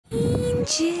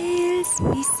Angels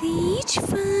message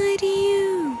for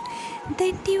you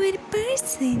that your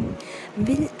person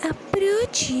will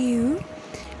approach you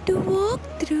to walk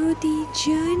through the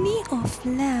journey of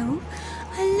love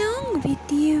along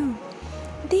with you.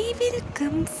 They will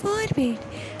come forward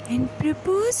and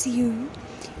propose you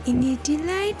in a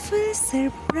delightful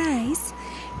surprise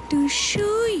to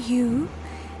show you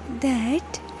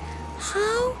that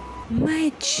how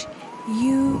much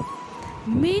you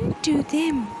meant to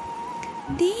them.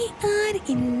 They are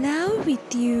in love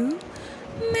with you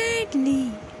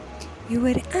madly.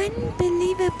 Your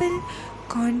unbelievable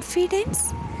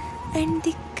confidence and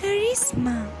the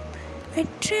charisma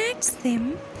attracts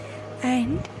them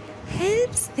and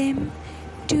helps them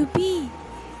to be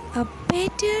a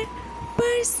better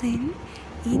person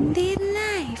in their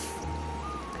life.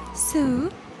 So,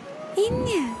 in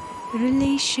a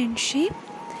relationship,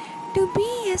 to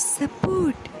be a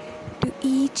support to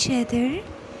each other,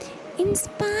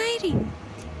 inspiring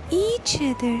each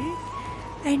other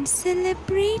and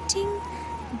celebrating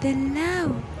the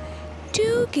love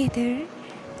together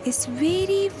is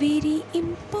very, very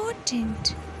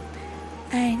important.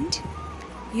 And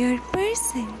your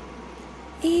person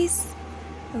is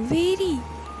very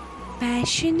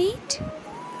passionate,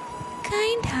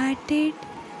 kind-hearted,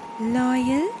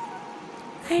 loyal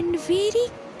and very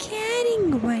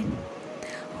caring one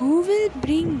who will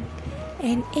bring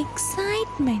an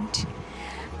excitement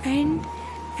and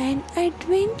an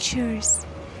adventures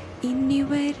in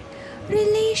your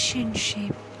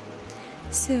relationship.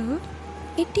 So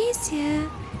it is a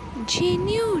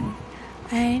genuine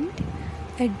and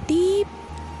a deep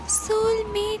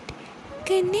soulmate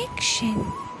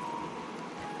connection.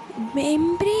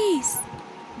 Embrace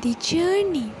the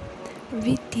journey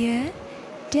with a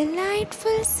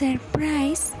delightful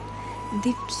surprise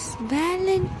this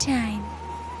Valentine,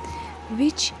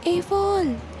 which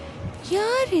evolve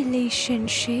your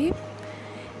relationship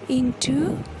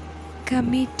into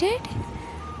committed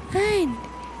and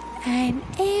an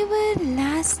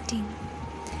everlasting.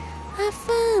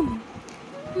 Affirm,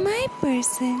 my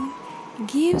person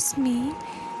gives me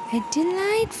a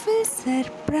delightful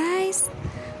surprise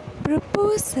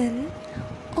proposal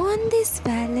on this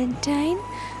Valentine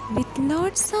with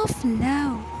lots of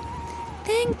love.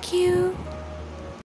 Thank you.